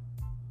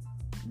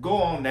go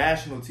on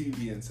national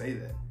TV and say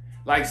that?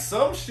 Like,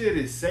 some shit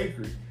is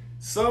sacred.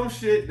 Some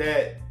shit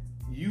that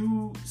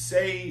you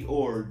say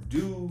or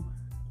do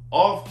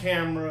off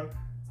camera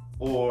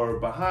or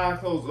behind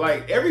closed,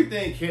 like,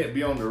 everything can't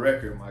be on the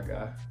record, my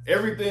guy.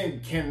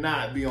 Everything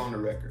cannot be on the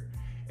record.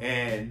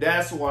 And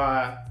that's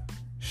why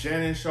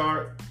Shannon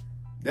Sharp,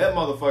 that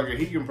motherfucker,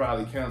 he can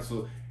probably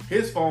cancel.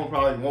 His phone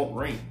probably won't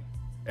ring,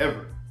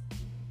 ever.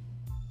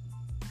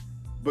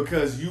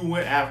 Because you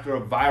went after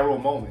a viral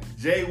moment.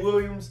 Jay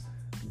Williams,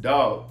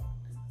 dog,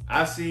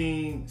 I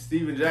seen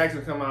Steven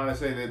Jackson come out and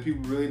say that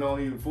people really don't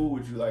even fool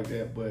with you like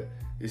that, but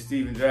it's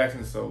Steven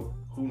Jackson, so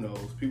who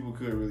knows? People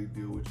could really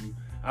deal with you.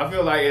 I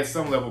feel like at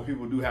some level,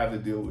 people do have to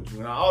deal with you.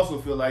 And I also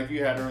feel like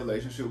you had a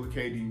relationship with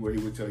KD where he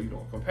would tell you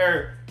don't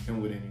compare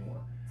him with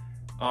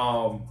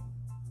anyone.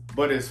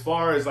 But as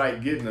far as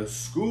like getting a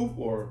scoop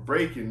or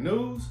breaking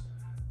news,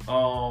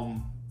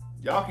 y'all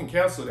can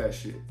cancel that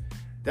shit.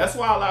 That's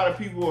why a lot of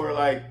people are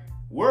like,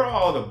 where are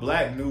all the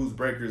black news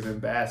breakers in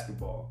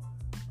basketball?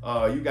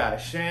 You got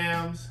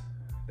Shams,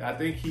 I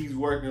think he's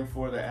working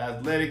for the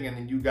Athletic, and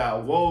then you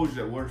got Woj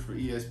that works for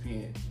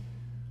ESPN.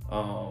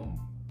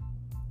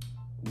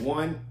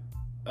 One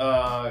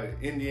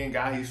Indian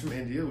guy, he's from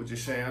India, which is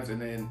Shams, and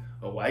then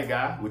a white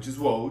guy, which is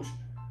Woj,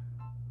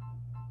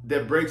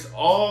 that breaks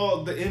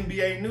all the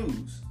NBA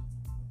news.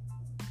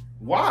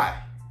 Why?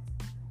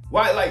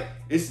 Why? Like,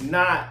 it's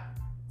not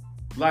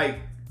like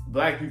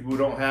black people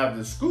don't have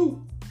the scoop.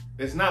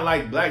 It's not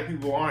like black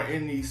people aren't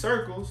in these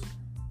circles.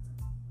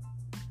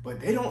 But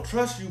they don't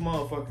trust you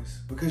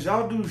motherfuckers because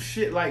y'all do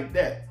shit like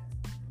that.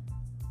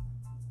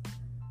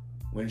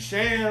 When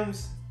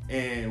Shams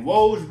and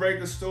Woj break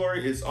a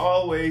story, it's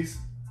always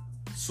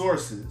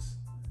sources.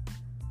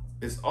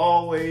 It's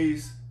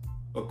always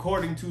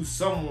according to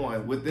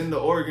someone within the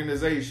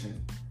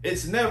organization.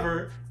 It's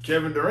never,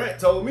 Kevin Durant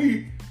told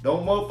me,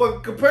 don't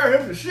motherfucking compare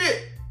him to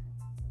shit.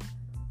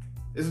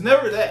 It's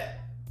never that.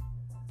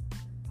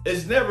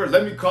 It's never,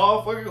 let me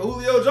call fucking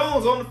Julio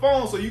Jones on the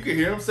phone so you can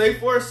hear him say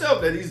for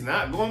himself that he's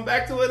not going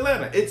back to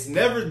Atlanta. It's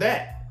never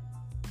that.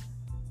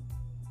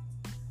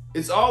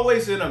 It's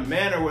always in a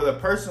manner where the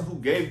person who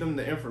gave them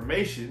the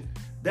information,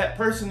 that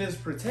person is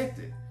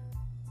protected.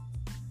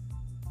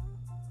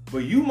 But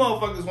you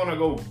motherfuckers want to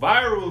go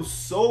viral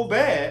so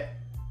bad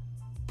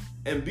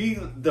and be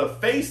the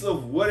face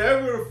of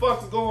whatever the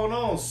fuck's going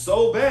on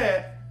so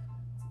bad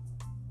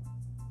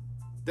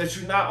that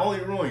you not only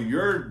ruin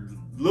your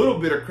little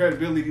bit of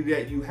credibility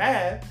that you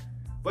have,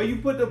 but you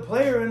put the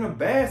player in a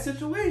bad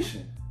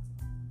situation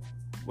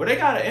where they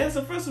gotta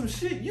answer for some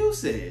shit you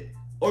said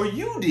or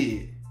you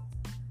did.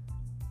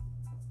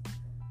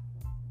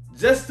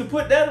 Just to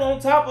put that on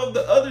top of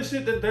the other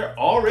shit that they're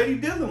already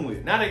dealing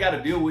with. Now they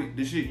gotta deal with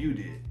the shit you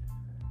did.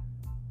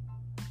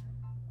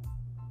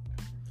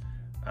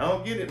 I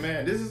don't get it,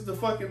 man. This is the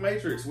fucking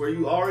Matrix where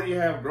you already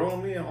have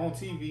grown men on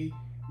TV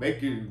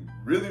making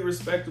really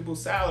respectable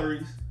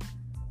salaries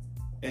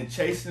and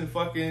chasing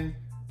fucking,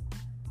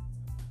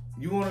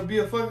 you want to be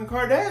a fucking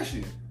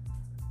Kardashian.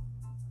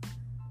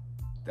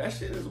 That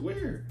shit is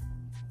weird.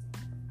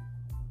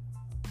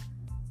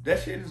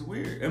 That shit is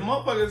weird. And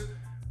motherfuckers,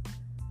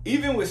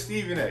 even with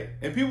Stephen A,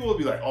 and people will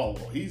be like, oh,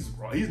 well,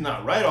 he's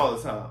not right all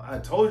the time. I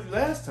told you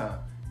last time.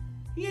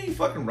 He ain't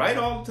fucking right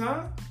all the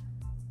time.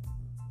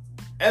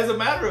 As a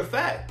matter of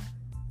fact,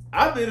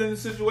 I've been in a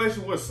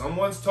situation where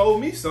someone's told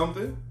me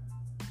something,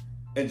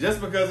 and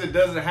just because it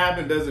doesn't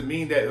happen doesn't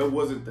mean that it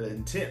wasn't the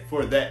intent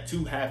for that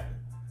to happen.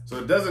 So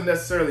it doesn't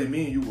necessarily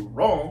mean you were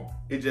wrong.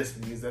 It just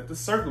means that the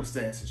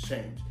circumstances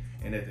changed.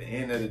 And at the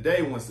end of the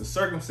day, once the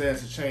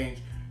circumstances change,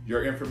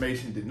 your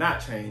information did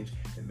not change.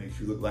 It makes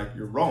you look like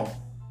you're wrong.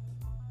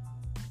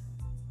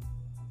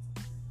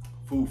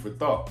 Food for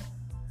thought.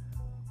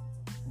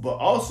 But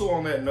also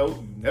on that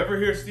note, you never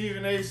hear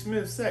Stephen A.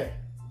 Smith say,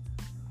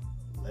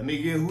 let me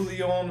get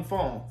Julio on the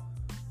phone.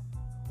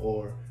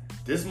 Or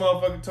this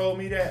motherfucker told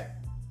me that.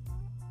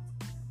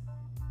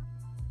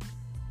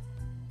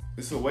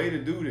 It's a way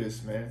to do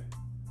this, man.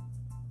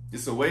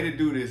 It's a way to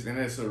do this, and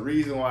it's a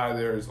reason why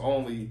there's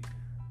only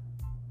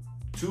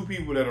 2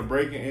 people that are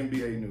breaking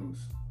NBA news.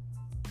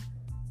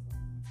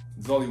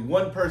 There's only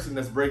 1 person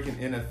that's breaking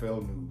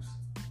NFL news.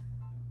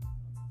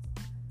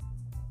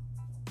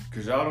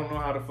 Because y'all don't know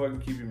how to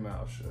fucking keep your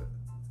mouth shut.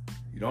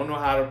 You don't know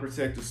how to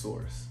protect the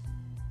source.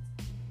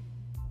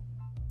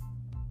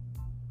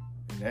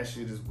 And that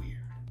shit is weird.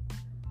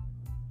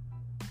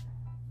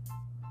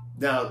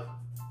 Now,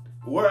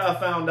 where I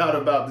found out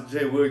about the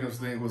Jay Williams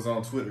thing was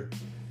on Twitter.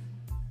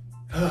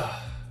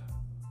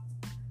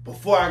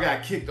 Before I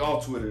got kicked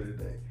off Twitter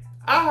today,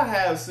 I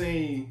have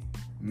seen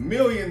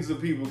millions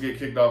of people get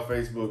kicked off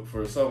Facebook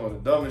for some of the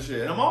dumbest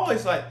shit. And I'm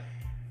always like,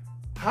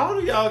 how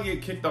do y'all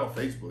get kicked off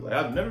Facebook? Like,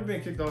 I've never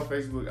been kicked off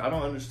Facebook. I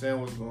don't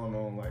understand what's going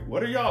on. Like,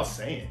 what are y'all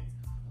saying?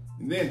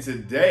 And then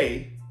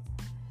today,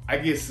 I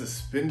get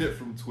suspended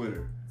from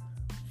Twitter.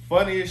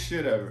 Funniest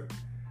shit ever.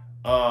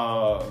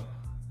 The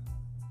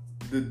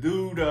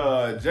dude,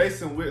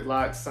 Jason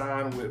Whitlock,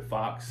 signed with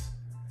Fox.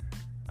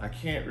 I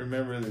can't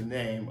remember the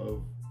name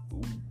of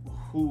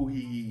who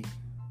he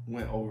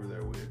went over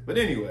there with. But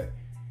anyway,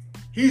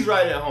 he's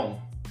right at home.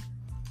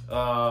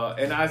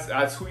 And I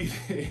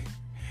tweeted,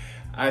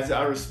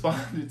 I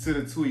responded to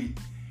the tweet.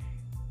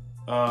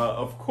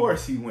 Of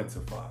course he went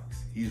to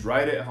Fox. He's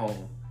right at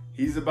home.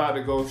 He's about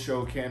to go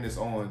show Candace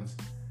Owens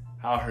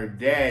how her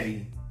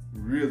daddy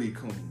really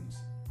coons.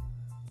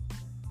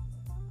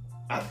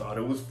 I thought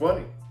it was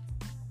funny.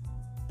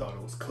 Thought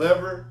it was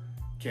clever.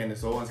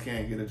 Candace Owens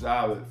can't get a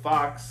job at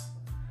Fox.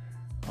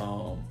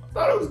 I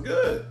thought it was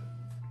good.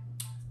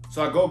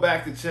 So I go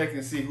back to check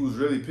and see who's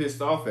really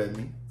pissed off at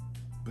me,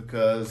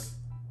 because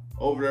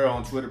over there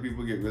on Twitter,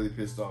 people get really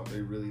pissed off.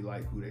 They really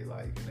like who they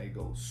like, and they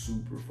go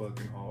super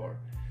fucking hard.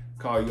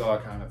 Call you all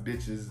kind of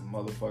bitches and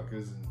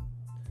motherfuckers and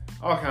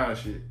all kind of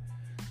shit.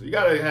 So you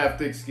gotta have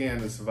thick skin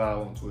to survive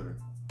on Twitter.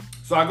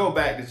 So I go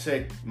back to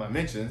check my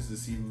mentions to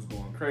see who's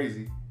going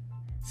crazy,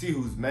 see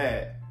who's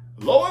mad.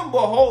 Lo and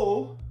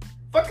behold,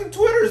 fucking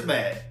Twitter's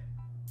mad.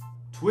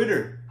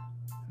 Twitter.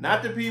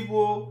 Not the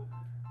people,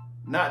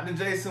 not the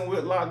Jason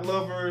Whitlock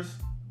lovers,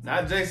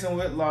 not Jason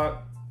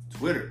Whitlock.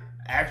 Twitter.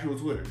 Actual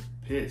Twitter.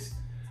 Pissed.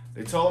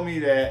 They told me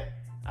that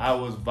I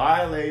was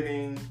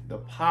violating the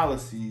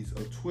policies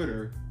of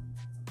Twitter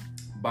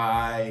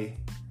by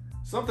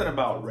something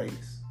about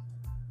race.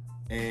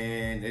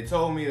 And they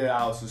told me that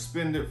I was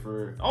suspended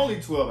for only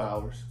 12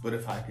 hours. But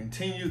if I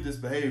continued this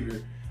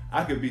behavior,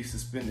 I could be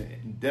suspended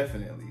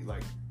indefinitely,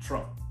 like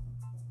Trump.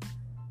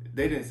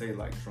 They didn't say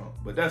like Trump,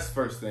 but that's the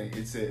first thing.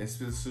 It said it's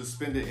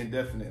suspended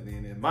indefinitely.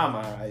 And in my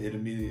mind, it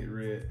immediately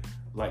read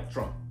like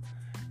Trump.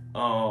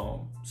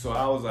 So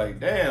I was like,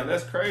 damn,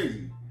 that's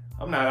crazy.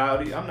 I'm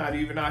not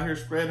even out here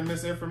spreading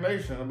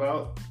misinformation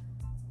about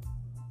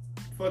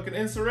fucking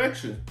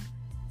insurrection.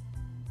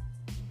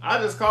 I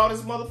just called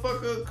this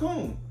motherfucker a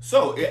coon.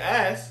 So it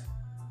asked,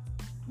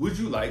 would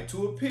you like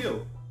to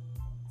appeal?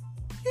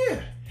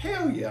 Yeah,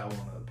 hell yeah, I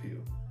want to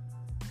appeal.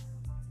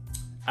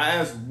 I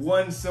asked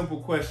one simple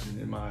question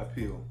in my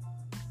appeal.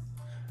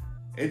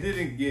 It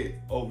didn't get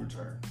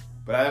overturned,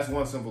 but I asked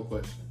one simple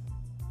question.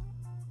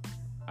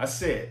 I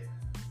said,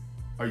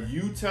 are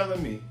you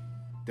telling me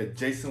that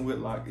Jason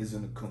Whitlock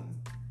isn't a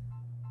coon?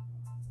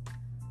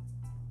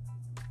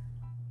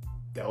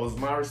 That was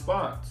my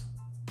response.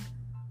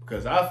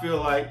 Because I feel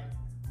like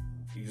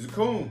he's a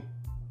coon.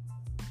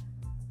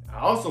 I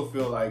also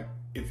feel like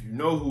if you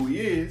know who he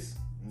is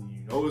and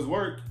you know his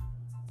work,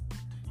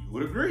 you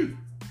would agree.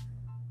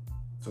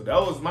 So that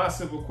was my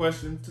simple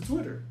question to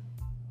Twitter.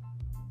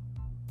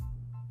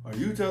 Are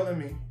you telling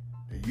me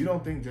that you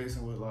don't think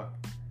Jason Whitlock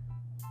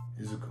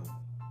is a coon?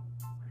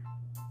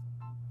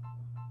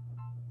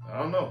 I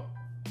don't know.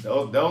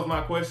 That was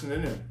my question to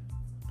them.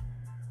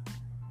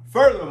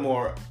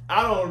 Furthermore,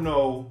 I don't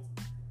know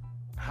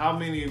how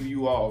many of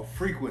you all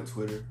frequent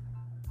Twitter,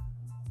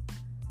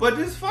 but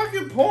this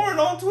fucking porn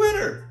on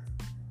Twitter.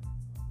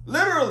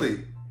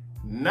 Literally.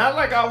 Not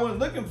like I went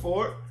looking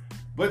for it,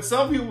 but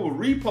some people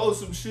repost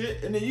some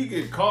shit and then you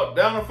get caught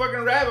down a fucking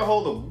rabbit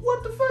hole of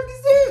what the fuck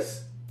is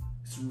this?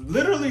 It's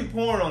literally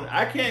porn on it.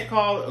 I can't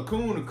call a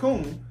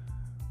coon,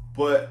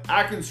 but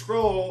I can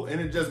scroll and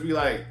it just be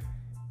like,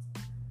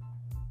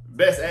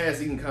 best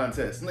ass eating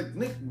contest. Like,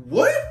 Nick,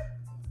 what?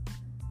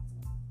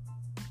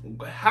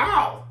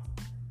 How?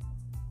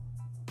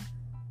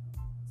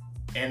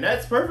 And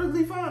that's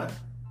perfectly fine.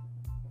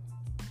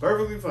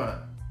 Perfectly fine.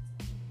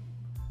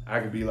 I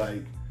could be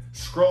like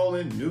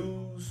scrolling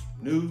news.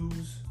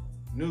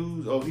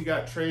 Oh, he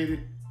got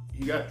traded,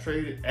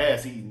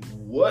 ass eating.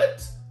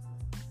 What?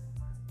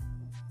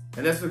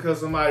 And that's because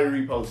somebody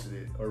reposted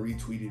it or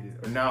retweeted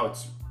it, or now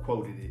it's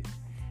quoted it.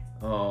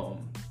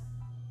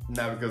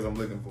 Not because I'm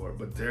looking for it,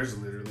 but there's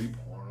literally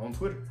porn on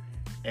Twitter.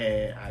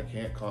 And I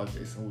can't call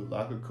Jason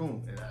Whitlock a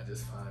coon. And I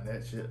just find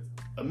that shit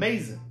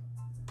amazing.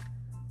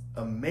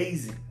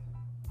 Amazing.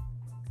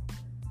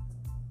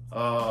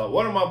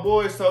 One of my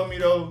boys told me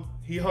though,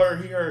 he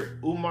heard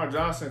Umar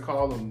Johnson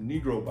call them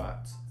Negro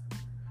bots.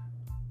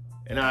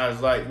 And I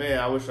was like, man,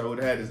 I wish I would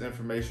have had this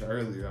information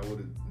earlier.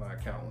 My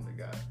account wouldn't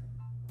have got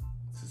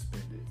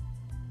suspended.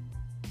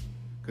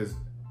 Because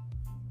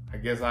I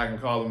guess I can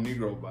call them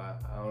Negro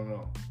bot. I don't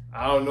know.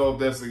 I don't know if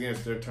that's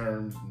against their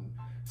terms and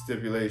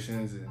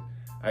stipulations and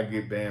I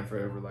get banned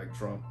forever like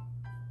Trump.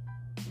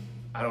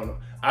 I don't know.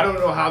 I don't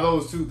know how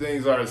those two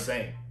things are the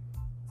same.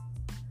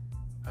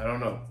 I don't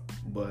know.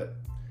 But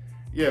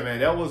yeah, man,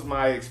 that was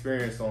my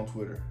experience on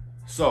Twitter.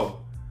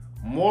 So,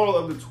 moral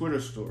of the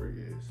Twitter story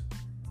is,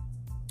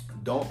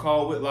 don't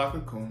call Whitlock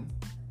a coon.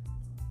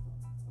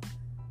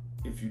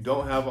 If you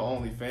don't have an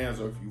OnlyFans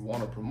or if you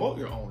want to promote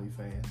your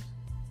OnlyFans,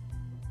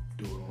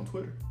 do it on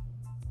Twitter.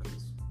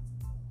 Because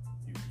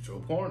show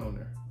porn on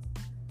there.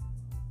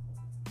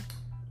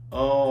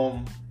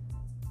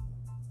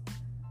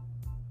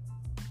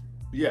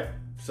 Yeah,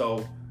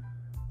 so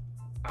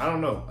I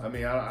don't know. I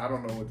mean, I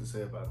don't know what to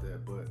say about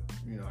that, but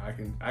you know,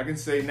 I can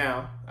say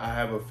now I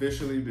have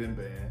officially been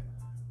banned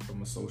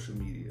from a social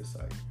media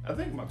site. I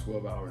think my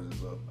 12 hours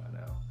is up by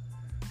now,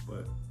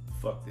 but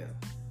fuck them.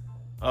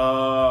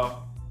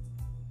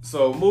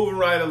 So moving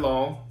right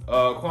along,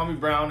 Kwame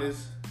Brown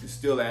is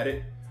still at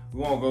it. We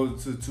won't go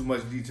into too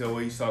much detail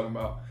what he's talking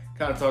about.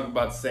 Kind of talking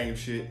about the same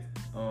shit,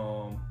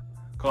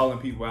 calling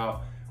people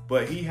out.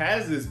 But he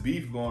has this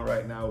beef going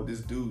right now with this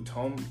dude,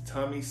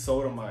 Tommy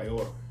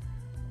Sotomayor,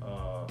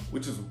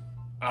 which is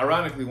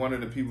ironically one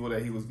of the people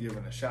that he was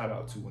giving a shout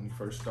out to when he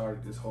first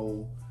started this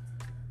whole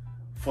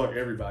fuck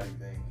everybody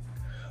thing.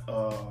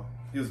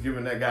 He was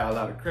giving that guy a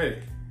lot of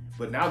credit.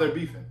 But now they're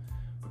beefing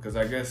because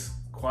I guess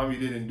Kwame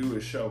didn't do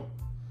his show.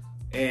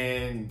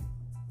 And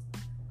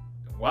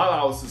while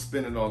I was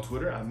suspended on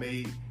Twitter, I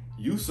made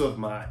use of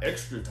my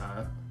extra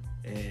time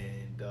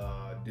and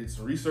did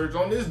some research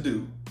on this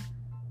dude.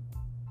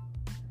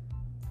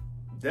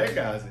 That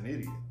guy's an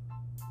idiot.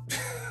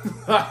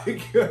 That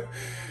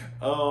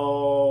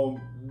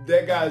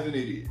guy's an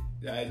idiot.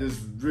 There's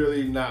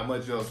really not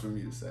much else for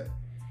me to say.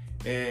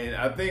 And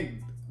I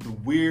think the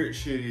weird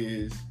shit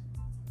is,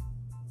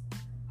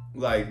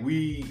 like,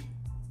 we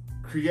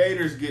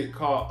creators get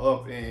caught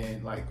up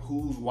in like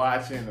who's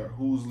watching or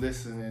who's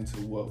listening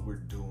to what we're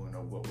doing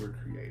or what we're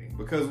creating,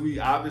 because we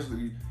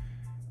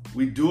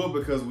do it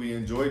because we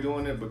enjoy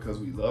doing it, because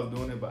we love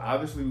doing it, but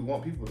obviously we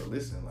want people to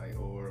listen, like,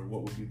 or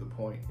what would be the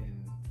point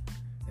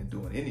in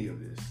doing any of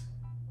this?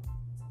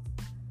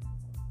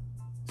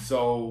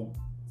 So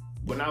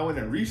when I went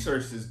and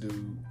researched this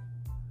dude,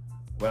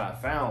 what I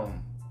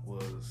found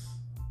was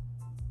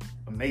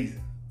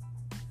amazing.